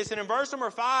deal with this. And in verse number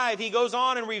 5, he goes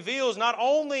on and reveals not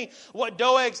only what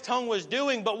Doeg's tongue was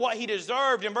doing, but what he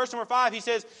deserved. In verse number 5, he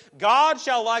says, God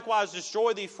shall likewise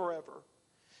destroy thee forever.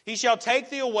 He shall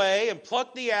take thee away and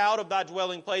pluck thee out of thy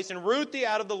dwelling place and root thee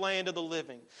out of the land of the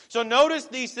living. So notice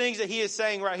these things that he is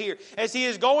saying right here. As he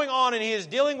is going on and he is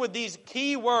dealing with these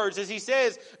key words, as he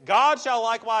says, God shall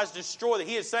likewise destroy thee.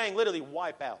 He is saying literally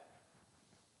wipe out.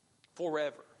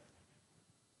 Forever.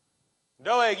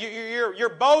 Doeg, you're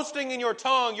boasting in your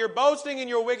tongue. You're boasting in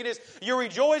your wickedness. You're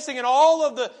rejoicing in all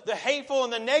of the hateful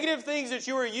and the negative things that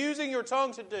you are using your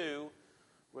tongue to do.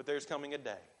 But there's coming a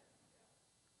day.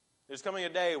 There's coming a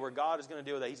day where God is going to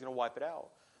deal with that. He's going to wipe it out.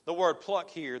 The word pluck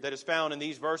here that is found in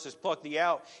these verses, pluck thee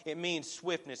out, it means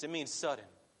swiftness. It means sudden.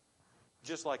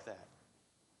 Just like that.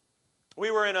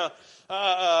 We were in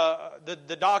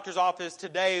the doctor's office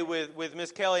today with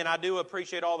Miss Kelly, and I do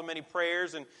appreciate all the many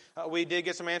prayers, and we did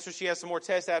get some answers. She has some more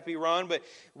tests that have to be run. But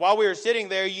while we were sitting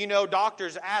there, you know,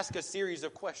 doctors ask a series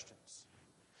of questions.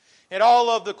 And all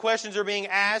of the questions are being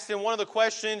asked, and one of the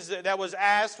questions that was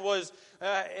asked was,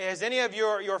 has any of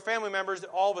your family members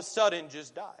all of a sudden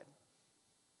just died?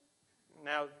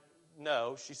 Now,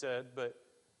 no, she said, but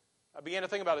I began to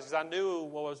think about this because I knew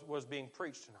what was being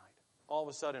preached tonight. All of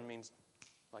a sudden means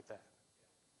like that.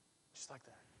 Just like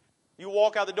that. You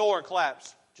walk out the door and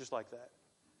collapse just like that.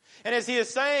 And as he is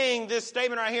saying this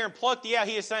statement right here and pluck thee out,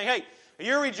 he is saying, hey,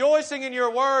 you're rejoicing in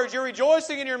your words. You're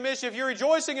rejoicing in your mischief. You're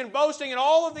rejoicing and boasting and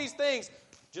all of these things.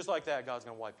 Just like that, God's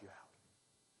going to wipe you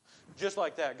out. Just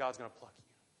like that, God's going to pluck you.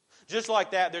 Just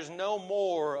like that, there's no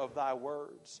more of thy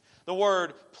words. The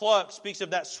word pluck speaks of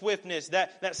that swiftness,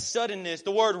 that suddenness.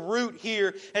 The word root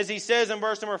here, as he says in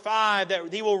verse number 5,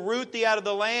 that he will root thee out of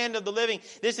the land of the living.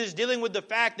 This is dealing with the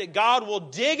fact that God will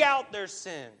dig out their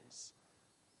sins.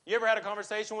 You ever had a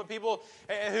conversation with people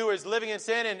who is living in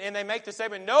sin and they make the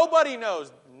statement, nobody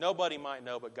knows. Nobody might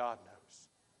know, but God knows.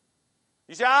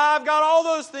 You say, I've got all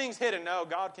those things hidden. No,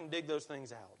 God can dig those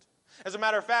things out. As a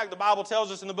matter of fact, the Bible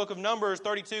tells us in the book of Numbers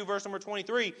 32, verse number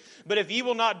 23, but if ye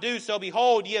will not do so,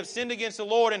 behold, ye have sinned against the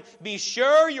Lord, and be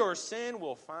sure your sin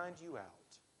will find you out.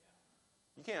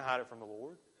 You can't hide it from the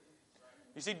Lord.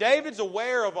 You see, David's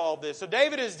aware of all this. So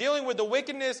David is dealing with the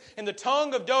wickedness in the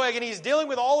tongue of Doeg, and he's dealing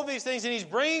with all of these things, and he's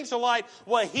bringing to light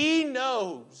what he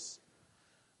knows.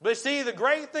 But see, the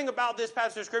great thing about this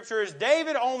passage of Scripture is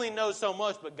David only knows so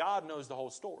much, but God knows the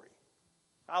whole story.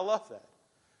 I love that.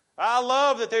 I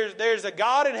love that there's a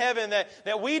God in heaven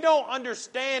that we don't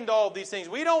understand all of these things.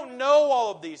 We don't know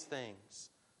all of these things.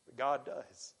 But God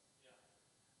does.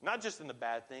 Not just in the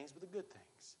bad things, but the good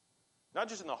things. Not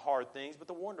just in the hard things, but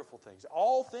the wonderful things.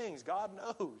 All things God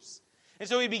knows. And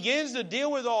so he begins to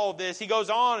deal with all of this. He goes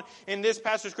on in this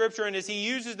passage of Scripture, and as he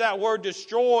uses that word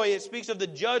destroy, it speaks of the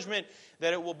judgment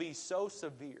that it will be so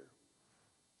severe.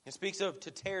 It speaks of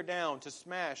to tear down, to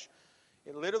smash.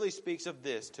 It literally speaks of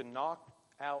this, to knock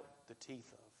out the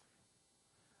teeth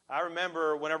of. I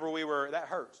remember whenever that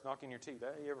hurts, knocking your teeth.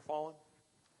 You ever fallen?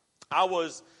 I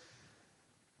was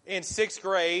in 6th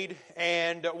grade,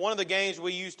 and one of the games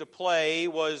we used to play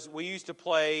was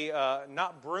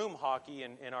not broom hockey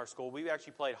in our school. We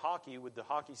actually played hockey with the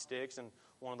hockey sticks and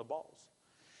one of the balls.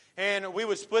 And we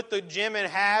would split the gym in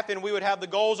half, and we would have the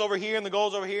goals over here and the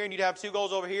goals over here, and you'd have 2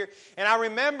 goals over here. And I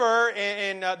remember,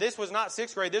 and this was not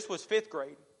 6th grade, this was 5th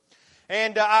grade.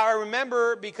 And I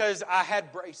remember because I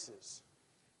had braces.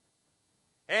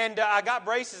 And I got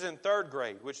braces in 3rd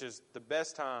grade, which is the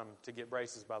best time to get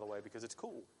braces, by the way, because it's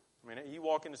cool. I mean, you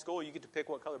walk into school, you get to pick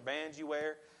what color bands you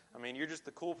wear. I mean, you're just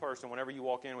the cool person whenever you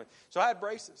walk in with. So I had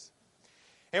braces.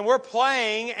 And we're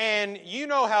playing, and you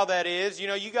know how that is. You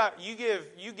know, you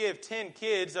give 10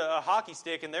 kids a hockey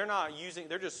stick, and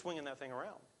they're just swinging that thing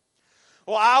around.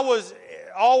 Well, I was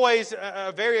always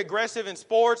very aggressive in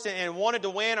sports and wanted to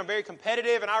win. I'm very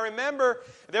competitive. And I remember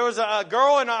there was a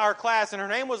girl in our class, and her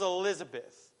name was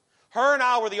Elizabeth. Her and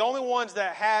I were the only ones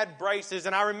that had braces.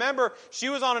 And I remember she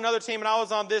was on another team, and I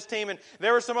was on this team. And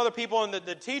there were some other people, and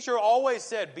the teacher always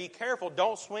said, be careful,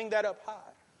 don't swing that up high.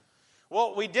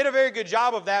 Well, we did a very good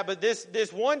job of that, but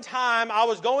this one time I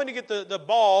was going to get the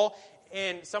ball,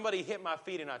 and somebody hit my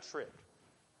feet, and I tripped.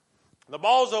 The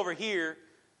ball's over here.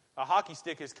 A hockey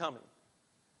stick is coming.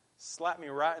 Slapped me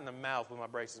right in the mouth with my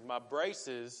braces. My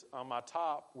braces on my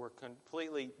top were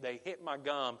they hit my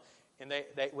gum, and they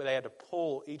had to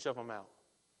pull each of them out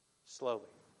slowly.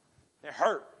 It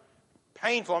hurt.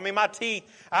 Painful. I mean,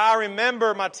 I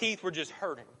remember my teeth were just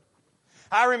hurting.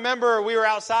 I remember we were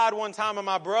outside one time, and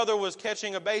my brother was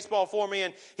catching a baseball for me,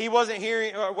 and he wasn't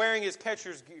wearing his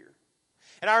catcher's gear.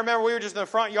 And I remember we were just in the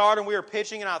front yard, and we were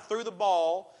pitching, and I threw the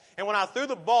ball. And when I threw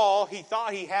the ball, he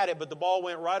thought he had it, but the ball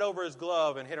went right over his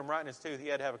glove and hit him right in his tooth. He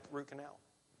had to have a root canal.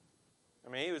 I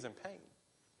mean, he was in pain.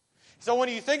 So when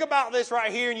you think about this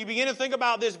right here, and you begin to think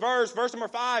about this verse number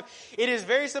 5, it is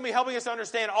very simply helping us to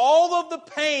understand all of the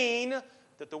pain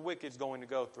that the wicked is going to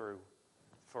go through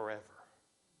forever.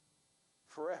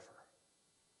 Forever.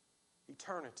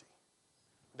 Eternity.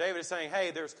 David is saying,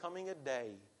 hey, there's coming a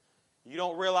day. You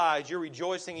don't realize you're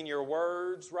rejoicing in your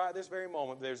words right this very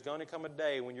moment. But there's going to come a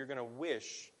day when you're going to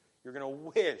wish you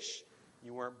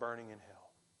weren't burning in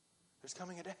hell. There's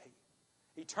coming a day.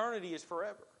 Eternity is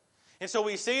forever. And so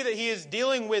we see that he is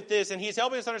dealing with this, and he's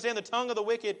helping us understand the tongue of the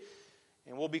wicked.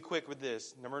 And we'll be quick with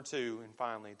this. Number 2, and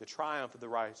finally, the triumph of the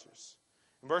righteous.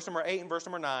 In verse number 8 and verse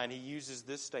number 9, he uses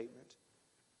this statement.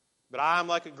 But I am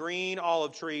like a green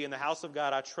olive tree in the house of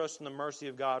God. I trust in the mercy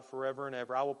of God forever and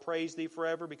ever. I will praise thee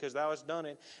forever because thou hast done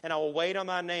it. And I will wait on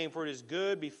thy name, for it is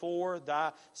good before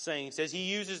thy saints. As he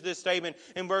uses this statement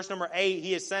in verse number 8,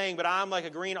 he is saying, but I am like a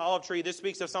green olive tree. This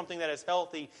speaks of something that is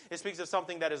healthy. It speaks of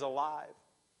something that is alive.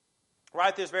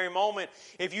 Right this very moment,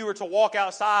 if you were to walk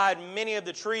outside, many of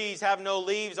the trees have no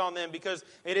leaves on them because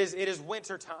it is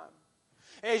winter time.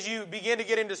 As you begin to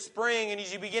get into spring and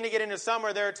as you begin to get into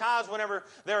summer, there are times whenever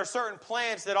there are certain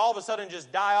plants that all of a sudden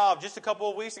just die off. Just a couple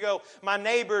of weeks ago, my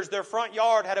neighbors, their front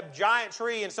yard had a giant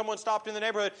tree, and someone stopped in the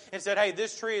neighborhood and said, hey,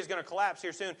 this tree is going to collapse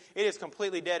here soon. It is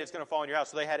completely dead. It's going to fall on your house.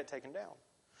 So they had it taken down.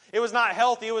 It was not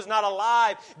healthy. It was not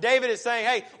alive. David is saying,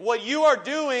 hey, what you are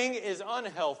doing is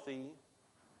unhealthy,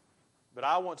 but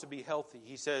I want to be healthy.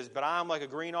 He says, but I am like a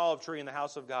green olive tree in the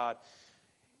house of God.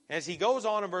 As he goes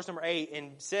on in verse number 8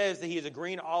 and says that he is a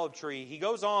green olive tree, he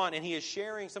goes on and he is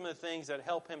sharing some of the things that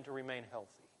help him to remain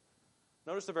healthy.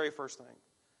 Notice the very first thing.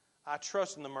 I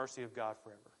trust in the mercy of God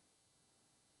forever.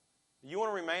 You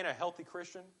want to remain a healthy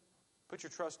Christian? Put your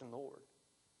trust in the Lord.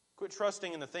 Quit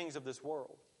trusting in the things of this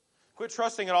world. Quit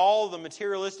trusting in all the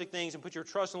materialistic things and put your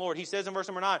trust in the Lord. He says in verse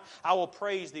number 9, I will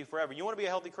praise thee forever. You want to be a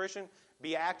healthy Christian?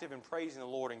 Be active in praising the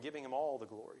Lord and giving him all the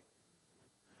glory.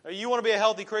 You want to be a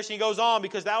healthy Christian? He goes on,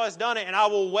 because thou hast done it, and I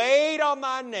will wait on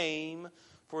thy name,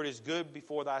 for it is good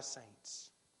before thy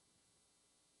saints.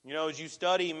 You know, as you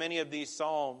study many of these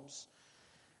Psalms,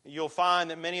 you'll find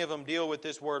that many of them deal with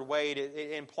this word wait.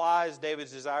 It implies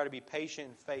David's desire to be patient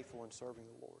and faithful in serving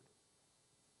the Lord.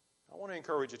 I want to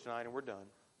encourage you tonight, and we're done.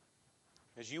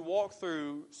 As you walk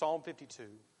through Psalm 52,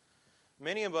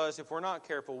 many of us, if we're not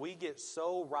careful, we get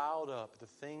so riled up at the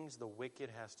things the wicked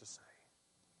has to say.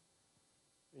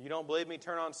 You don't believe me?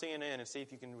 Turn on CNN and see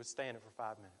if you can withstand it for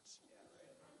 5 minutes.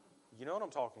 You know what I'm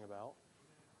talking about.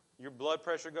 Your blood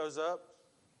pressure goes up.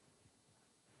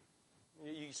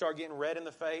 You start getting red in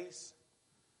the face.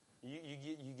 You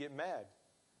get mad.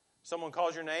 Someone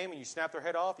calls your name and you snap their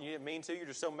head off and you didn't mean to. You're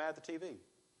just so mad at the TV.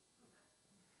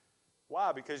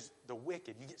 Why? Because the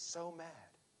wicked, you get so mad.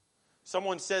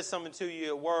 Someone says something to you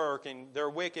at work and they're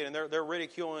wicked and they're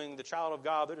ridiculing the child of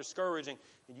God. They're discouraging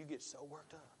and you get so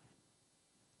worked up.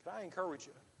 Can I encourage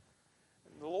you?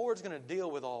 The Lord's going to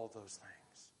deal with all of those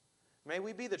things. May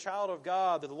we be the child of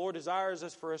God that the Lord desires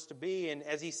us for us to be. And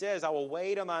as He says, I will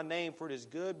wait on thy name, for it is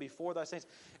good before thy saints.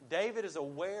 David is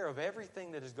aware of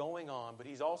everything that is going on, but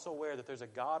he's also aware that there's a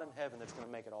God in heaven that's going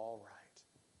to make it all right.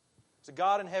 There's a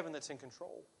God in heaven that's in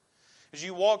control. As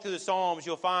you walk through the Psalms,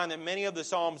 you'll find that many of the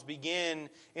Psalms begin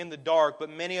in the dark, but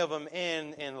many of them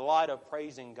end in the light of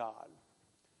praising God.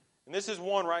 And this is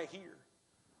one right here.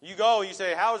 You go, you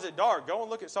say, how is it dark? Go and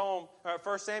look at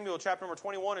 1 Samuel chapter number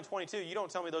 21 and 22. You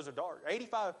don't tell me those are dark.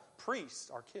 85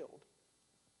 priests are killed.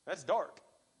 That's dark.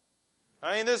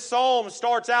 I mean, this psalm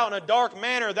starts out in a dark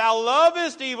manner. Thou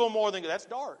lovest evil more than good. That's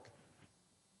dark.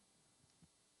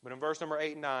 But in verse number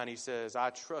 8 and 9, he says, I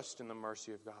trust in the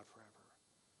mercy of God forever.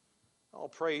 I'll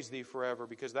praise thee forever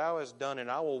because thou hast done it.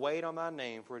 I will wait on thy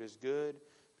name, for it is good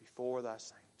before thy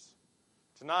saints.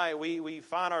 Tonight, we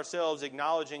find ourselves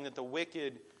acknowledging that the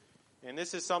wicked, and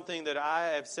this is something that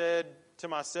I have said to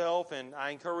myself, and I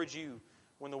encourage you,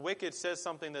 when the wicked says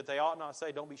something that they ought not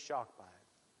say, don't be shocked by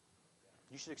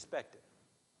it. You should expect it.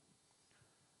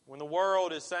 When the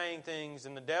world is saying things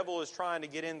and the devil is trying to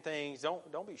get in things,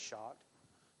 don't be shocked.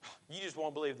 You just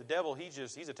won't believe the devil, he's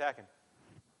attacking.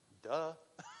 Duh.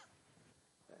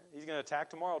 He's going to attack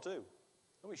tomorrow too.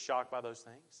 Don't be shocked by those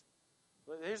things.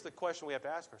 But here's the question we have to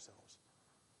ask ourselves.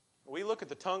 We look at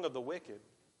the tongue of the wicked.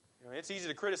 It's easy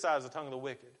to criticize the tongue of the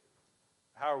wicked.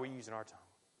 How are we using our tongue?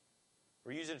 Are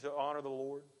we using it to honor the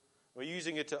Lord? Are we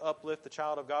using it to uplift the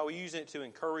child of God? Are we using it to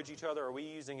encourage each other? Are we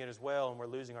using it as well and we're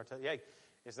losing our tongue? Hey,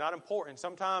 it's not important.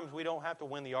 Sometimes we don't have to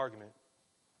win the argument.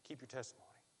 Keep your testimony.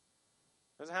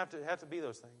 It doesn't have to be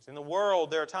those things. In the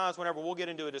world, there are times whenever we'll get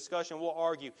into a discussion, we'll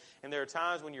argue, and there are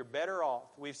times when you're better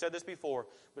off. We've said this before,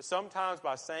 but sometimes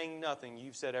by saying nothing,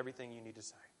 you've said everything you need to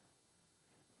say.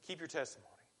 Keep your testimony.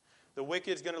 The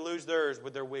wicked's going to lose theirs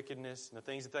with their wickedness and the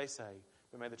things that they say,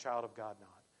 but may the child of God not.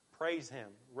 Praise Him,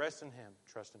 rest in Him,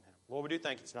 trust in Him. Lord, we do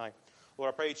thank You tonight.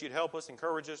 Lord, I pray that You'd help us,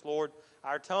 encourage us. Lord,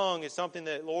 our tongue is something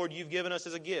that, Lord, You've given us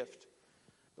as a gift.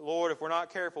 Lord, if we're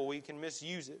not careful, we can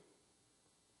misuse it.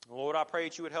 Lord, I pray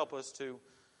that You would help us to,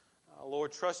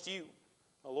 Lord, trust You.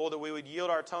 Lord, that we would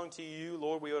yield our tongue to You.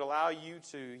 Lord, we would allow You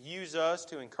to use us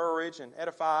to encourage and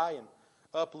edify and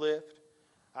uplift.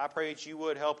 I pray that You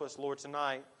would help us, Lord,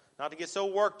 tonight, not to get so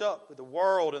worked up with the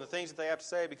world and the things that they have to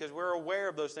say, because we're aware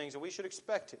of those things and we should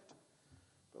expect it.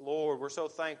 But Lord, we're so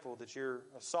thankful that You're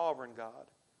a sovereign God,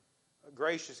 a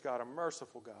gracious God, a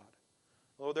merciful God.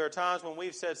 Lord, there are times when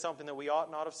we've said something that we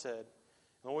ought not have said.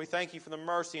 Lord, we thank You for the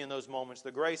mercy in those moments,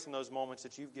 the grace in those moments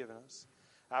that You've given us.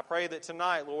 I pray that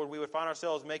tonight, Lord, we would find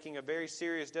ourselves making a very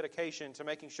serious dedication to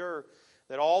making sure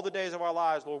that all the days of our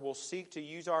lives, Lord, we'll seek to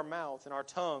use our mouth and our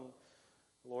tongue,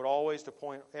 Lord, always to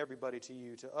point everybody to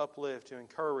You, to uplift, to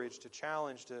encourage, to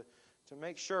challenge, to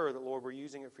make sure that, Lord, we're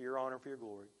using it for Your honor and for Your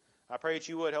glory. I pray that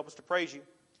You would help us to praise You.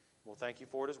 We'll thank You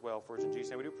for it as well. For it's in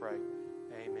Jesus' name we do pray.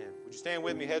 Amen. Would you stand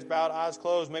with me, heads bowed, eyes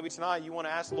closed? Maybe tonight you want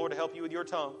to ask the Lord to help you with your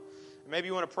tongue. Maybe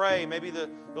you want to pray. Maybe the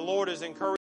Lord is encouraging